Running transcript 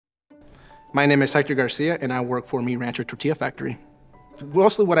My name is Hector Garcia, and I work for Mi Rancho Tortilla Factory.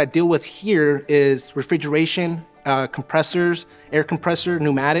 Mostly what I deal with here is refrigeration, compressors, air compressor,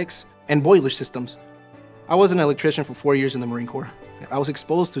 pneumatics, and boiler systems. I was an electrician for 4 years in the Marine Corps. I was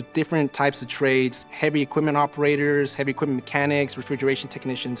exposed to different types of trades, heavy equipment operators, heavy equipment mechanics, refrigeration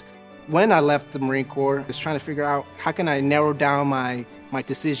technicians. When I left the Marine Corps, I was trying to figure out how can I narrow down my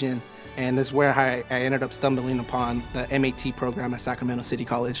decision, and that's where I ended up stumbling upon the MAT program at Sacramento City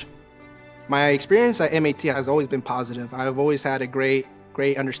College. My experience at MAT has always been positive. I've always had a great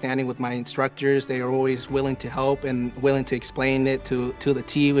understanding with my instructors. They are always willing to help and willing to explain it to the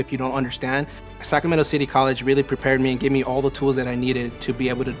T if you don't understand. Sacramento City College really prepared me and gave me all the tools that I needed to be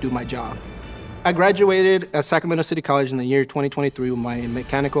able to do my job. I graduated at Sacramento City College in the year 2023 with my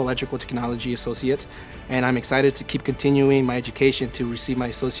Mechanical Electrical Technology Associates, and I'm excited to keep continuing my education to receive my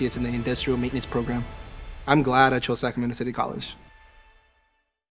associates in the Industrial Maintenance Program. I'm glad I chose Sacramento City College.